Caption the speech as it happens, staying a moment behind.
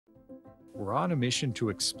We're on a mission to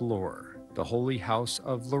explore the holy house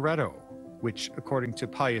of Loreto, which, according to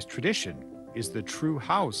pious tradition, is the true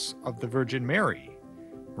house of the Virgin Mary,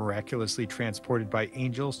 miraculously transported by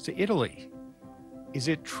angels to Italy. Is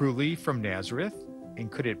it truly from Nazareth? And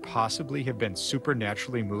could it possibly have been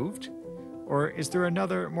supernaturally moved? Or is there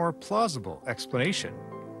another, more plausible explanation?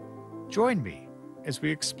 Join me as we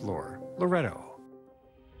explore Loreto.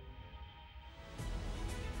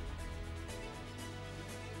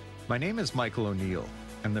 My name is Michael O'Neill.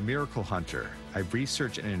 I'm the miracle hunter. I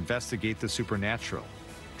research and investigate the supernatural,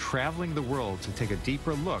 traveling the world to take a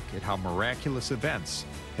deeper look at how miraculous events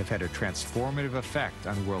have had a transformative effect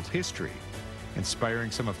on world history,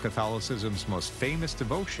 inspiring some of Catholicism's most famous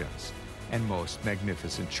devotions and most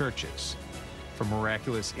magnificent churches. From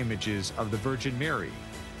miraculous images of the Virgin Mary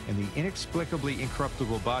and the inexplicably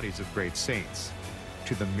incorruptible bodies of great saints,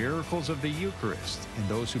 to the miracles of the Eucharist and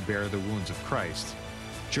those who bear the wounds of Christ,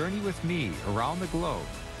 journey with me around the globe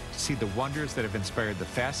to see the wonders that have inspired the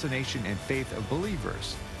fascination and faith of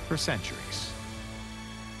believers for centuries.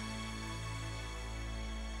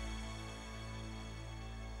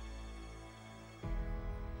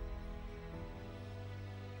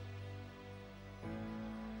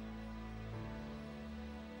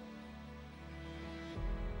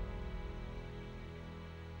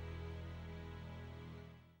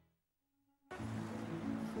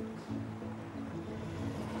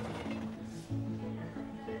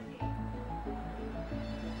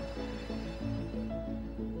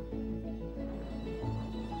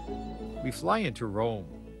 We fly into Rome,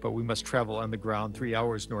 but we must travel on the ground 3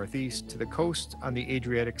 hours northeast to the coast on the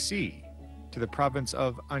Adriatic Sea, to the province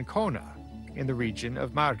of Ancona, in the region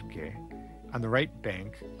of Marche, on the right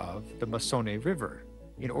bank of the Masone River,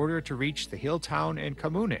 in order to reach the hill town and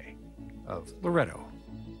comune of Loreto.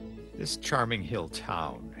 This charming hill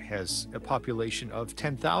town has a population of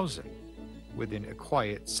 10,000 within a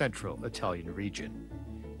quiet central Italian region.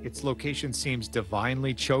 Its location seems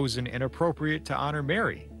divinely chosen and appropriate to honor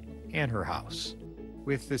Mary and her house.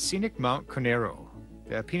 With the scenic Mount Conero,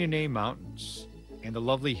 the Apennine Mountains, and the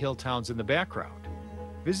lovely hill towns in the background,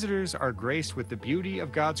 visitors are graced with the beauty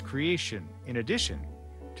of God's creation in addition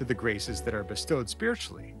to the graces that are bestowed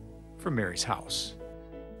spiritually from Mary's house.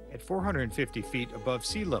 At 450 feet above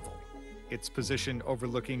sea level, its position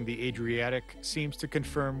overlooking the Adriatic seems to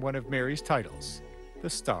confirm one of Mary's titles, the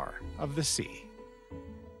Star of the Sea.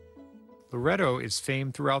 Loreto is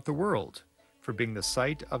famed throughout the world for being the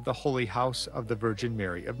site of the Holy House of the Virgin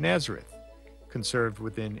Mary of Nazareth, conserved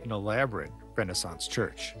within an elaborate Renaissance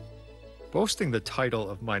church. Boasting the title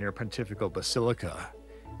of Minor Pontifical Basilica,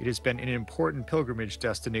 it has been an important pilgrimage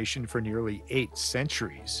destination for nearly 8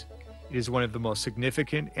 centuries. It is one of the most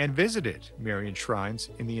significant and visited Marian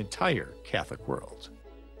shrines in the entire Catholic world.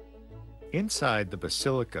 Inside the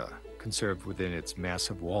basilica, conserved within its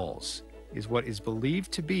massive walls, is what is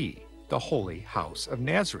believed to be the Holy House of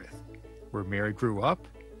Nazareth, where Mary grew up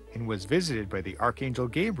and was visited by the Archangel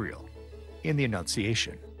Gabriel in the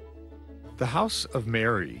Annunciation. The House of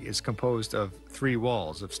Mary is composed of 3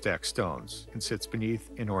 walls of stacked stones and sits beneath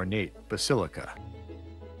an ornate basilica.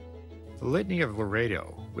 The Litany of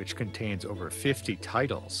Loreto, which contains over 50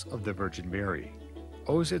 titles of the Virgin Mary,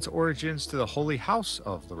 owes its origins to the Holy House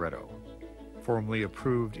of Loreto, formally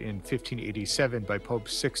approved in 1587 by Pope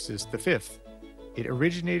Sixtus V. It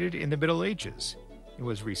originated in the Middle Ages and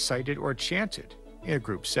was recited or chanted in a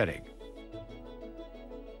group setting.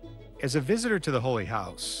 As a visitor to the Holy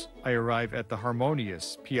House, I arrive at the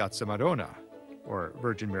harmonious Piazza Madonna, or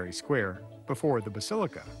Virgin Mary Square, before the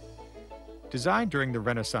Basilica. Designed during the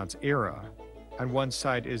Renaissance era, on one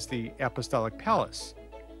side is the Apostolic Palace,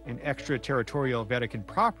 an extraterritorial Vatican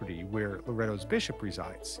property where Loreto's bishop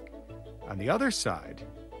resides. On the other side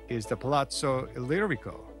is the Palazzo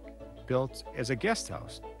Illyrico, built as a guest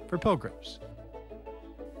house for pilgrims.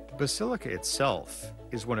 The basilica itself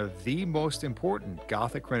is one of the most important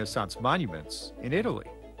Gothic Renaissance monuments in Italy.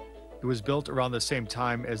 It was built around the same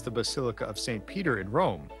time as the Basilica of St. Peter in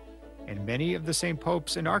Rome, and many of the same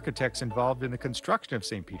popes and architects involved in the construction of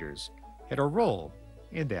St. Peter's had a role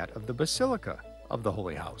in that of the Basilica of the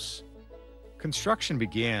Holy House. Construction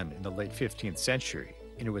began in the late 15th century,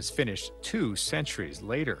 and it was finished 2 centuries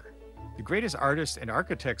later. The greatest artists and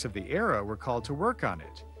architects of the era were called to work on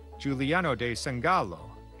it: Giuliano de Sangallo,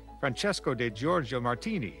 Francesco de Giorgio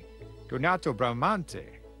Martini, Donato Bramante,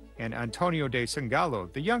 and Antonio de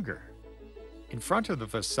Sangallo the Younger. In front of the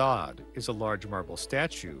facade is a large marble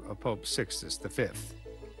statue of Pope Sixtus V.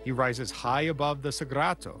 He rises high above the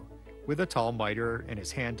Sagrato, with a tall mitre in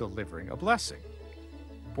his hand delivering a blessing.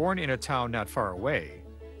 Born in a town not far away,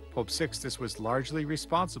 Pope Sixtus was largely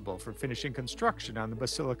responsible for finishing construction on the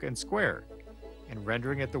basilica and square and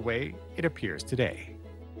rendering it the way it appears today.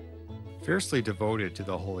 Fiercely devoted to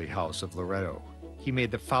the Holy House of Loreto, he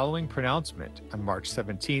made the following pronouncement on March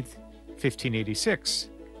 17, 1586.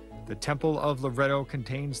 The Temple of Loreto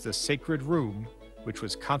contains the sacred room which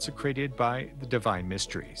was consecrated by the divine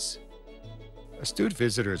mysteries. Astute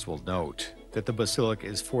visitors will note that the basilica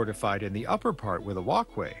is fortified in the upper part with a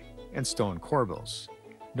walkway and stone corbels,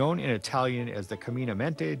 known in Italian as the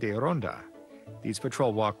Camminamento de Ronda. These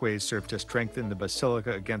patrol walkways serve to strengthen the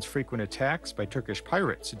basilica against frequent attacks by Turkish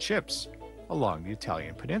pirates and ships along the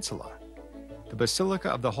Italian peninsula. The Basilica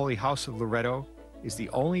of the Holy House of Loreto is the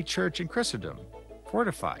only church in Christendom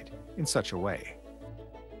fortified in such a way.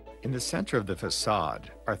 In the center of the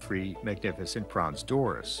facade are three magnificent bronze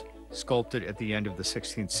doors, sculpted at the end of the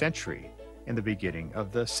 16th century and the beginning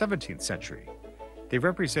of the 17th century. They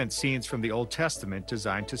represent scenes from the Old Testament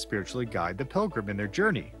designed to spiritually guide the pilgrim in their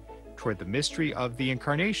journey toward the mystery of the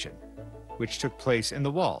Incarnation, which took place in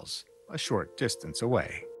the walls a short distance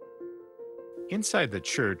away. Inside the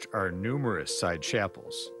church are numerous side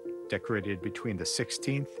chapels, decorated between the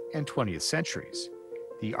 16th and 20th centuries.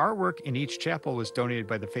 The artwork in each chapel was donated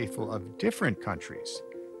by the faithful of different countries.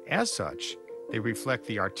 As such, they reflect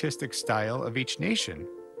the artistic style of each nation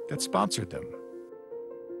that sponsored them.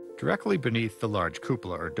 Directly beneath the large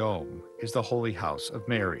cupola or dome is the Holy House of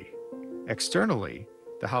Mary. Externally,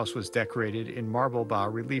 the house was decorated in marble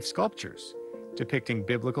bas-relief sculptures, depicting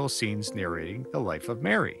biblical scenes narrating the life of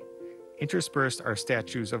Mary. Interspersed are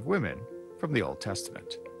statues of women from the Old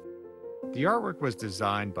Testament. The artwork was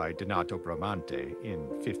designed by Donato Bramante in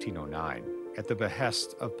 1509 at the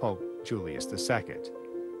behest of Pope Julius II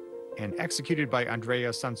and executed by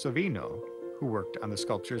Andrea Sansovino, who worked on the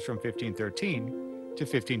sculptures from 1513 to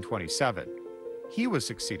 1527. He was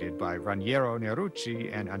succeeded by Raniero Nerucci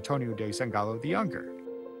and Antonio de Sangallo the Younger.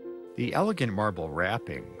 The elegant marble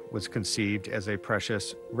wrapping was conceived as a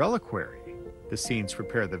precious reliquary. The scenes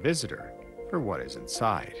prepare the visitor for what is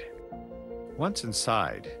inside. Once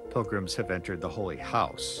inside, pilgrims have entered the Holy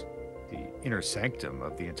House, the inner sanctum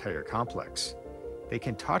of the entire complex. They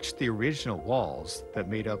can touch the original walls that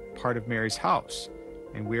made up part of Mary's house,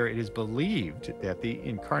 and where it is believed that the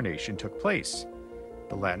Incarnation took place.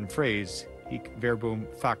 The Latin phrase, hic verbum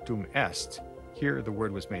factum est, here the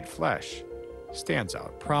word was made flesh, stands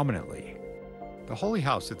out prominently. The Holy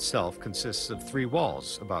House itself consists of three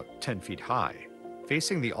walls about 10 feet high.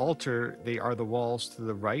 Facing the altar, they are the walls to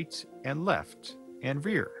the right and left and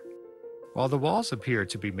rear. While the walls appear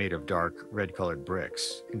to be made of dark red-colored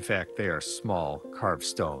bricks, in fact they are small carved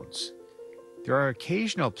stones. There are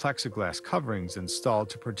occasional plexiglass coverings installed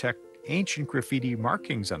to protect ancient graffiti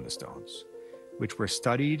markings on the stones, which were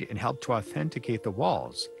studied and helped to authenticate the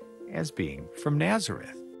walls as being from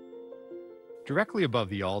Nazareth. Directly above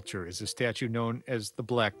the altar is a statue known as the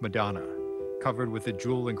Black Madonna, covered with a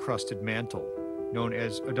jewel-encrusted mantle known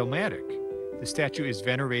as a dalmatic. The statue is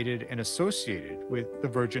venerated and associated with the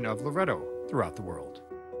Virgin of Loreto throughout the world.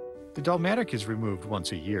 The dalmatic is removed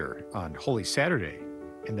once a year on Holy Saturday,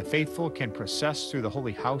 and the faithful can process through the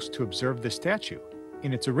Holy House to observe the statue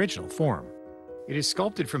in its original form. It is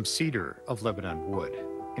sculpted from cedar of Lebanon wood,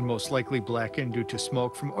 and most likely blackened due to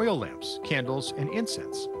smoke from oil lamps, candles, and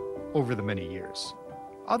incense over the many years.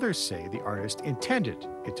 Others say the artist intended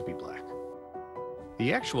it to be black.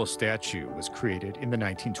 The actual statue was created in the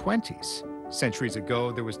 1920s. Centuries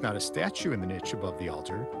ago, there was not a statue in the niche above the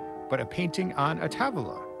altar, but a painting on a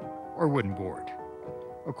tavola, or wooden board.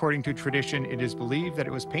 According to tradition, it is believed that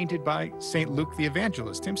it was painted by St. Luke the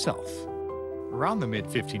Evangelist himself. Around the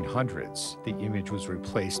mid-1500s, the image was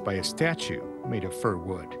replaced by a statue made of fir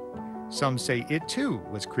wood. Some say it too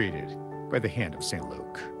was created by the hand of St.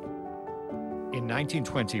 Luke. In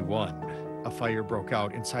 1921, a fire broke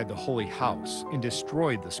out inside the Holy House and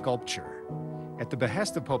destroyed the sculpture. At the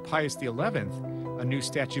behest of Pope Pius XI, a new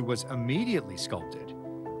statue was immediately sculpted.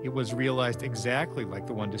 It was realized exactly like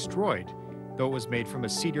the one destroyed, though it was made from a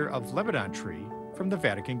cedar of Lebanon tree from the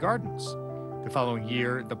Vatican Gardens. The following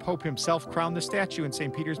year, the Pope himself crowned the statue in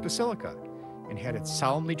St. Peter's Basilica and had it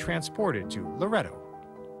solemnly transported to Loreto.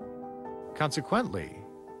 Consequently,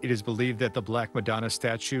 it is believed that the Black Madonna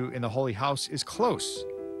statue in the Holy House is close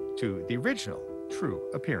to the original true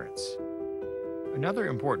appearance. Another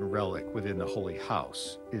important relic within the Holy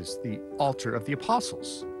House is the Altar of the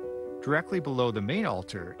Apostles. Directly below the main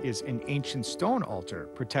altar is an ancient stone altar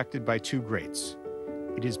protected by two grates.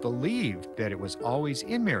 It is believed that it was always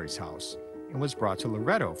in Mary's house and was brought to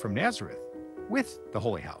Loreto from Nazareth with the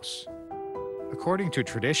Holy House. According to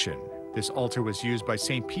tradition, this altar was used by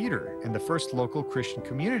St. Peter and the first local Christian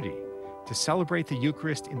community to celebrate the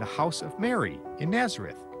Eucharist in the house of Mary in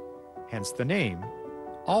Nazareth, hence the name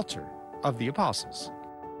Altar of the Apostles.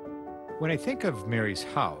 When I think of Mary's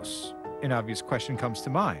house, an obvious question comes to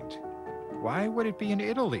mind. Why would it be in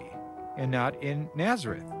Italy and not in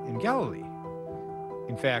Nazareth in Galilee?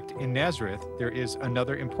 In fact, in Nazareth, there is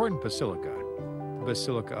another important basilica, the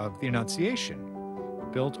Basilica of the Annunciation.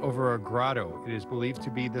 Built over a grotto, it is believed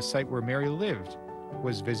to be the site where Mary lived,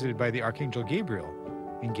 was visited by the Archangel Gabriel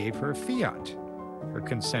and gave her fiat, her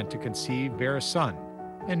consent to conceive, bear a son,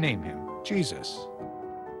 and name him Jesus.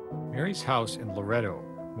 Mary's house in Loreto,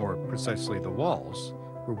 more precisely the walls,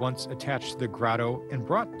 were once attached to the grotto and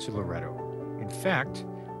brought to Loreto. In fact,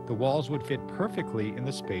 the walls would fit perfectly in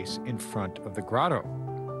the space in front of the grotto.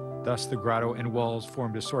 Thus, the grotto and walls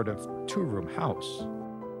formed a sort of two-room house.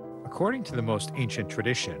 According to the most ancient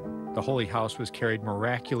tradition, the Holy House was carried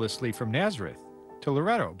miraculously from Nazareth to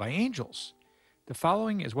Loreto by angels. The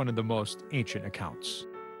following is one of the most ancient accounts.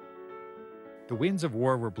 The winds of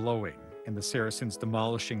war were blowing, and the Saracens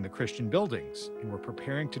demolishing the Christian buildings, and were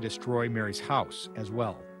preparing to destroy Mary's house as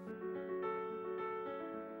well.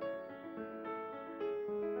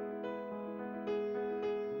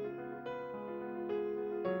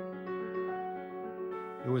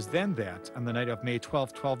 It was then that, on the night of May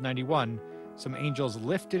 12, 1291, some angels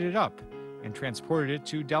lifted it up and transported it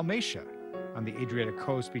to Dalmatia, on the Adriatic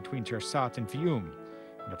coast between Tersat and Fiume,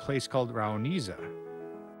 in a place called Raoniza.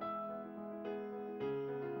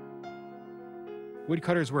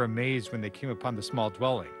 Woodcutters were amazed when they came upon the small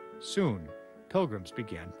dwelling. Soon, pilgrims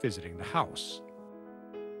began visiting the house.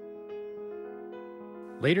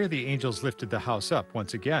 Later, the angels lifted the house up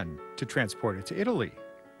once again to transport it to Italy,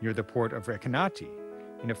 near the port of Recanati,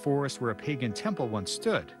 in a forest where a pagan temple once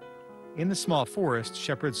stood. In the small forest,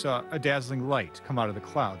 shepherds saw a dazzling light come out of the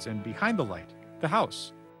clouds, and behind the light, the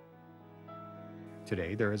house.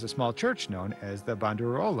 Today, there is a small church known as the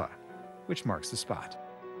Banderola, which marks the spot.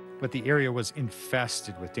 But the area was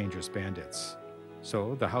infested with dangerous bandits.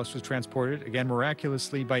 So the house was transported, again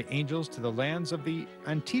miraculously, by angels to the lands of the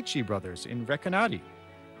Antici brothers in Recanati,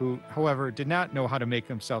 who, however, did not know how to make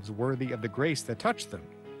themselves worthy of the grace that touched them.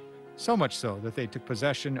 So much so that they took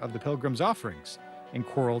possession of the pilgrims' offerings and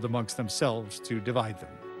quarreled amongst themselves to divide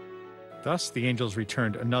them. Thus, the angels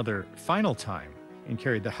returned another, final time and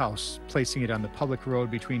carried the house, placing it on the public road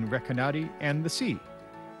between Recanati and the sea.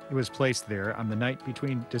 It was placed there on the night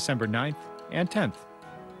between December 9th and 10th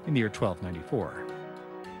in the year 1294.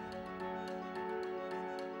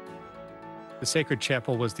 The sacred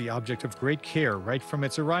chapel was the object of great care right from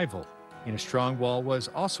its arrival, and a strong wall was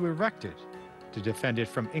also erected to defend it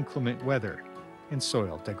from inclement weather and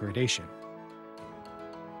soil degradation.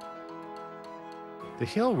 The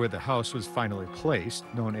hill where the house was finally placed,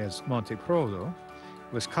 known as Monte Prodo,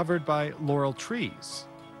 was covered by laurel trees.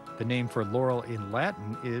 The name for laurel in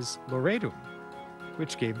Latin is Loretum,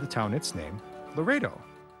 which gave the town its name, Loreto.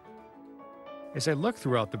 As I look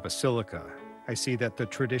throughout the basilica, I see that the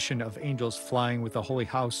tradition of angels flying with the Holy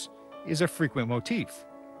House is a frequent motif.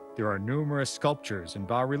 There are numerous sculptures and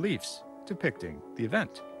bas-reliefs depicting the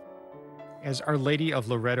event. As Our Lady of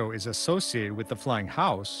Loreto is associated with the flying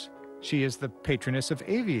house, she is the patroness of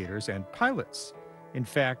aviators and pilots. In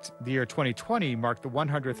fact, the year 2020 marked the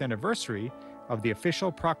 100th anniversary of the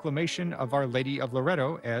official proclamation of Our Lady of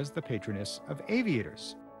Loreto as the patroness of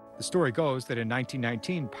aviators. The story goes that in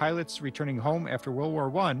 1919, pilots returning home after World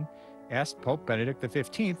War I asked Pope Benedict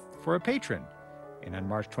XV for a patron, and on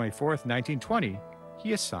March 24, 1920,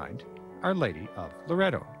 he assigned Our Lady of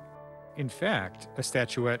Loreto. In fact, a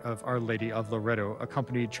statuette of Our Lady of Loreto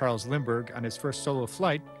accompanied Charles Lindbergh on his first solo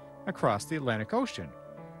flight across the Atlantic Ocean,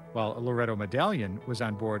 while a Loreto medallion was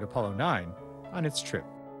on board Apollo 9 on its trip.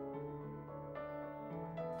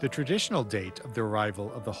 The traditional date of the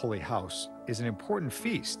arrival of the Holy House is an important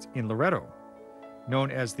feast in Loreto,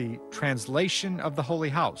 known as the Translation of the Holy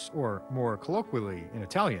House, or more colloquially in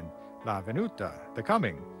Italian, La Venuta, the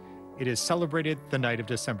Coming. It is celebrated the night of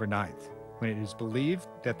December 9th, when it is believed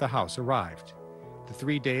that the house arrived. The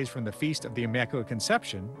 3 days from the Feast of the Immaculate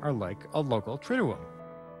Conception are like a local Triduum.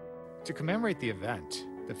 To commemorate the event,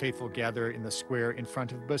 the faithful gather in the square in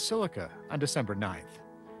front of the Basilica on December 9th.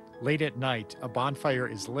 Late at night, a bonfire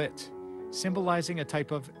is lit, symbolizing a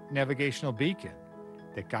type of navigational beacon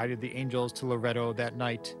that guided the angels to Loreto that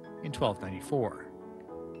night in 1294.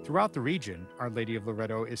 Throughout the region, Our Lady of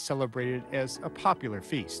Loreto is celebrated as a popular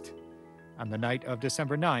feast. On the night of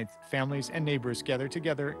December 9th, families and neighbors gather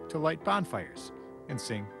together to light bonfires and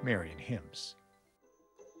sing Marian hymns.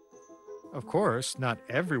 Of course, not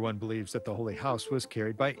everyone believes that the Holy House was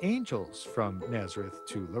carried by angels from Nazareth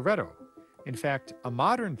to Loreto. In fact, a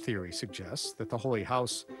modern theory suggests that the Holy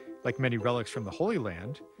House like many relics from the Holy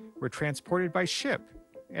Land, were transported by ship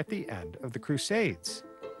at the end of the Crusades.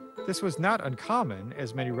 This was not uncommon,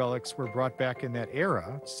 as many relics were brought back in that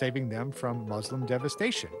era, saving them from Muslim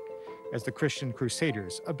devastation, as the Christian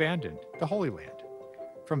crusaders abandoned the Holy Land.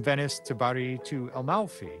 From Venice to Bari to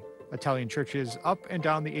Amalfi, Italian churches up and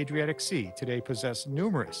down the Adriatic Sea today possess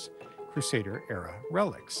numerous Crusader-era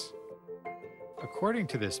relics. According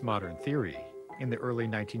to this modern theory, in the early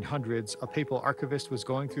 1900s, a papal archivist was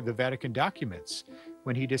going through the Vatican documents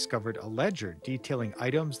when he discovered a ledger detailing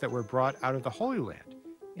items that were brought out of the Holy Land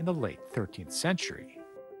in the late 13th century.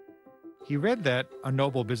 He read that a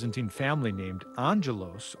noble Byzantine family named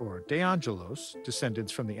Angelos or De Angelos,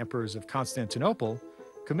 descendants from the emperors of Constantinople,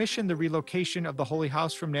 commissioned the relocation of the Holy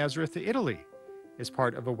House from Nazareth to Italy as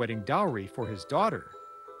part of a wedding dowry for his daughter,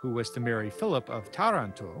 who was to marry Philip of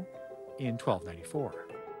Taranto in 1294.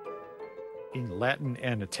 In Latin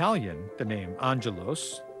and Italian, the name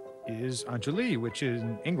Angelos is Angeli, which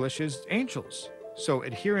in English is angels. So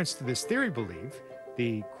adherents to this theory believe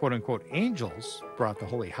the quote-unquote angels brought the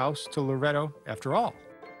Holy House to Loreto after all.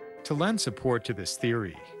 To lend support to this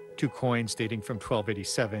theory, 2 coins dating from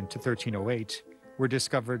 1287 to 1308 were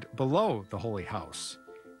discovered below the Holy House.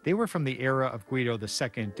 They were from the era of Guido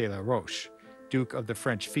II de la Roche, Duke of the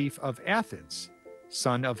French fief of Athens,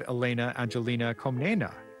 son of Elena Angelina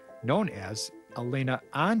Comnena, known as Elena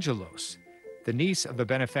Angelos, the niece of the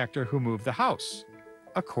benefactor who moved the house,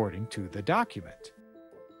 according to the document.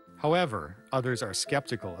 However, others are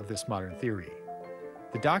skeptical of this modern theory.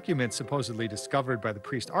 The documents supposedly discovered by the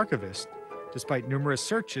priest archivist, despite numerous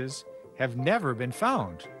searches, have never been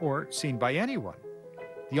found or seen by anyone.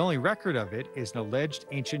 The only record of it is an alleged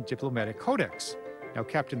ancient diplomatic codex, now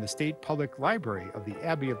kept in the State Public Library of the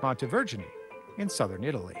Abbey of Montevergine in southern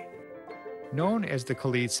Italy. Known as the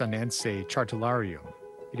Collegianense Chartularium,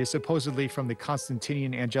 it is supposedly from the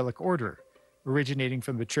Constantinian Angelic Order, originating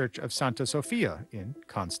from the Church of Santa Sofia in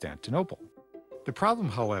Constantinople. The problem,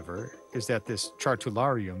 however, is that this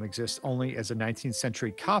Chartularium exists only as a 19th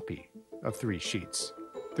century copy of 3 sheets.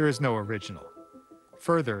 There is no original.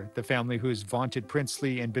 Further, the family whose vaunted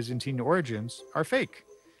princely and Byzantine origins are fake,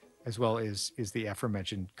 as well as is the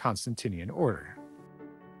aforementioned Constantinian order.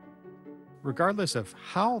 Regardless of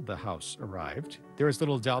how the house arrived, there is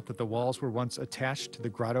little doubt that the walls were once attached to the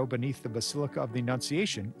grotto beneath the Basilica of the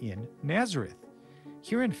Annunciation in Nazareth.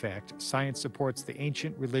 Here, in fact, science supports the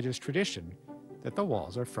ancient religious tradition that the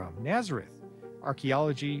walls are from Nazareth.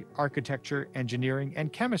 Archaeology, architecture, engineering,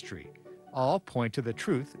 and chemistry all point to the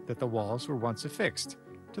truth that the walls were once affixed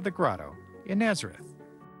to the grotto in Nazareth.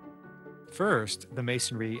 First, the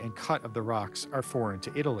masonry and cut of the rocks are foreign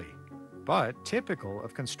to Italy, but typical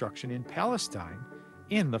of construction in Palestine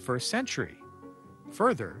in the 1st century.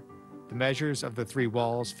 Further, the measures of the 3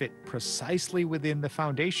 walls fit precisely within the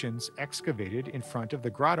foundations excavated in front of the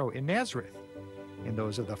grotto in Nazareth, and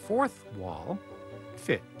those of the 4th wall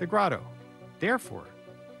fit the grotto. Therefore,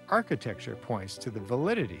 architecture points to the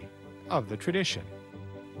validity of the tradition.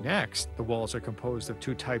 Next, the walls are composed of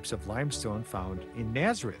 2 types of limestone found in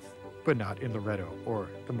Nazareth, but not in Loreto or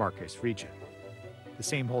the Marques region. The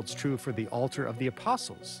same holds true for the altar of the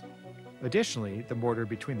apostles. Additionally, the mortar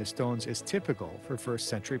between the stones is typical for 1st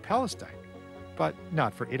century Palestine, but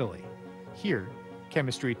not for Italy. Here,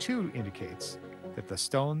 chemistry too indicates that the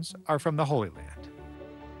stones are from the Holy Land.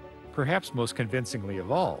 Perhaps most convincingly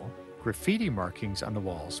of all, graffiti markings on the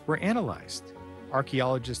walls were analyzed.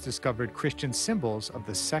 Archaeologists discovered Christian symbols of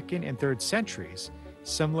the 2nd and 3rd centuries,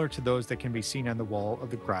 similar to those that can be seen on the wall of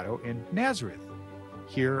the grotto in Nazareth.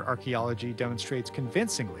 Here, archaeology demonstrates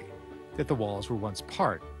convincingly that the walls were once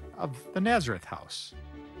part of the Nazareth house.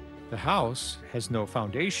 The house has no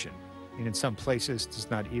foundation, and in some places does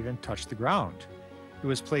not even touch the ground. It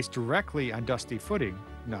was placed directly on dusty footing,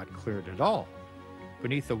 not cleared at all.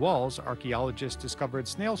 Beneath the walls, archaeologists discovered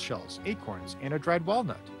snail shells, acorns, and a dried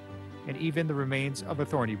walnut, and even the remains of a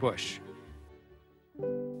thorny bush.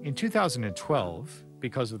 In 2012,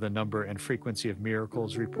 because of the number and frequency of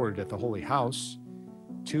miracles reported at the Holy House,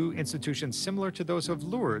 2 institutions similar to those of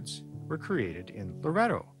Lourdes were created in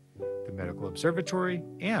Loreto, the Medical Observatory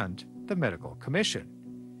and the Medical Commission.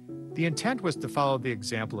 The intent was to follow the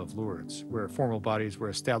example of Lourdes, where formal bodies were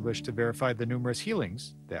established to verify the numerous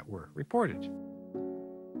healings that were reported.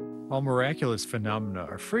 While miraculous phenomena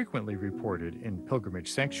are frequently reported in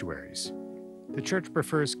pilgrimage sanctuaries, the Church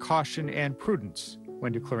prefers caution and prudence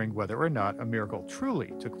when declaring whether or not a miracle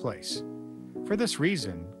truly took place. For this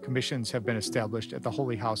reason, commissions have been established at the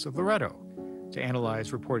Holy House of Loreto to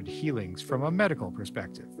analyze reported healings from a medical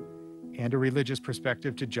perspective and a religious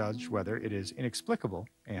perspective to judge whether it is inexplicable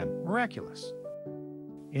and miraculous.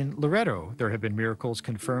 In Loreto, there have been miracles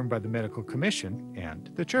confirmed by the Medical Commission and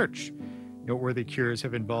the Church. Noteworthy cures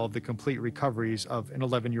have involved the complete recoveries of an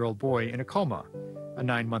 11-year-old boy in a coma, a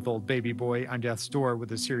 9-month-old baby boy on death's door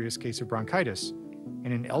with a serious case of bronchitis,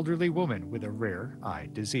 and an elderly woman with a rare eye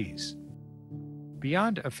disease.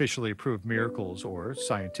 Beyond officially approved miracles or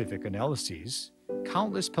scientific analyses,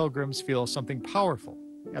 countless pilgrims feel something powerful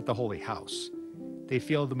at the Holy House. They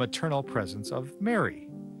feel the maternal presence of Mary.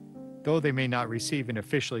 Though they may not receive an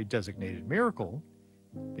officially designated miracle,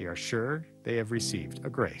 they are sure they have received a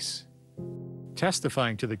grace.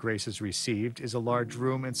 Testifying to the graces received is a large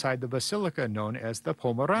room inside the basilica known as the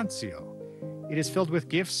Pomorancio. It is filled with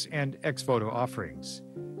gifts and ex voto offerings.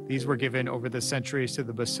 These were given over the centuries to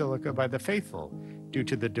the basilica by the faithful due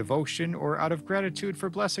to the devotion or out of gratitude for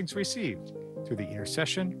blessings received through the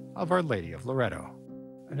intercession of Our Lady of Loreto.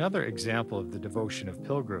 Another example of the devotion of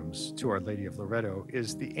pilgrims to Our Lady of Loreto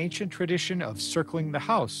is the ancient tradition of circling the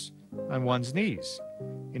house on one's knees.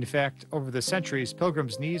 In fact, over the centuries,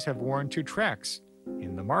 pilgrims' knees have worn 2 tracks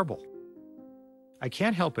in the marble. I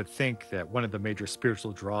can't help but think that one of the major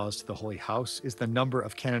spiritual draws to the Holy House is the number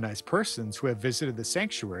of canonized persons who have visited the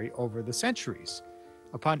sanctuary over the centuries.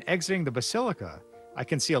 Upon exiting the basilica, I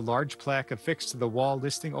can see a large plaque affixed to the wall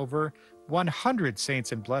listing over 100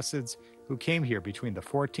 saints and blesseds who came here between the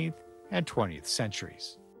 14th and 20th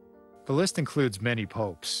centuries. The list includes many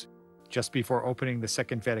popes. Just before opening the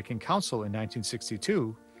Second Vatican Council in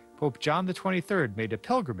 1962, Pope John XXIII made a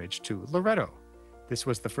pilgrimage to Loreto. This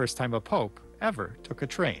was the first time a pope ever took a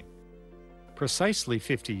train. Precisely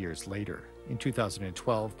 50 years later, in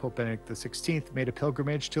 2012, Pope Benedict XVI made a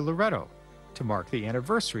pilgrimage to Loreto to mark the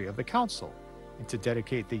anniversary of the council and to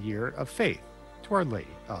dedicate the Year of Faith to Our Lady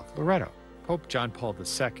of Loreto. Pope John Paul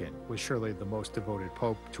II was surely the most devoted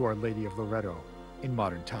pope to Our Lady of Loreto in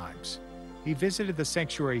modern times. He visited the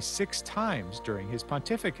sanctuary 6 times during his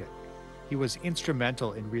pontificate. He was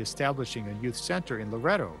instrumental in reestablishing a youth center in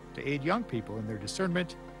Loreto to aid young people in their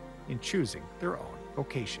discernment in choosing their own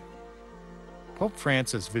vocation. Pope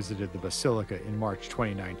Francis visited the Basilica in March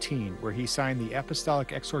 2019, where he signed the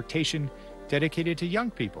apostolic exhortation dedicated to young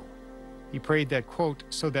people. He prayed that, quote,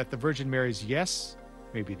 so that the Virgin Mary's yes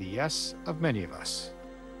may be the yes of many of us.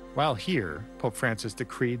 While here, Pope Francis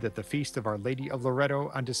decreed that the Feast of Our Lady of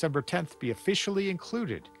Loreto on December 10th be officially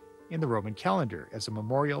included in the Roman calendar as a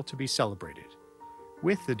memorial to be celebrated.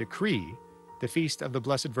 With the decree, the Feast of the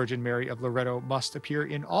Blessed Virgin Mary of Loreto must appear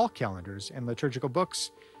in all calendars and liturgical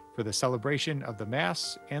books for the celebration of the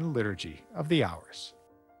Mass and Liturgy of the Hours.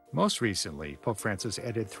 Most recently, Pope Francis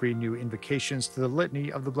added 3 new invocations to the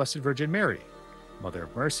Litany of the Blessed Virgin Mary: Mother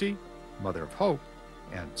of Mercy, Mother of Hope,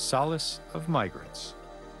 and Solace of Migrants.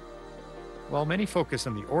 While many focus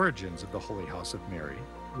on the origins of the Holy House of Mary,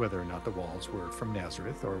 whether or not the walls were from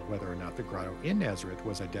Nazareth or whether or not the grotto in Nazareth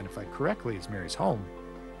was identified correctly as Mary's home,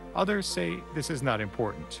 others say this is not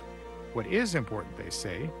important. What is important, they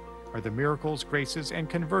say, are the miracles, graces, and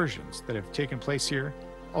conversions that have taken place here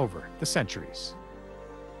over the centuries.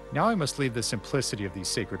 Now I must leave the simplicity of these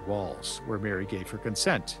sacred walls, where Mary gave her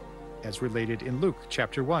consent. As related in Luke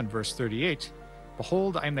chapter 1, verse 38,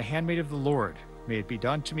 Behold, I am the handmaid of the Lord. May it be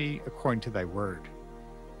done to me according to thy word.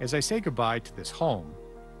 As I say goodbye to this home,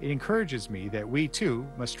 it encourages me that we too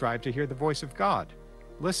must strive to hear the voice of God,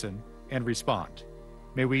 listen, and respond.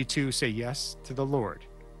 May we too say yes to the Lord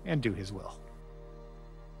and do his will.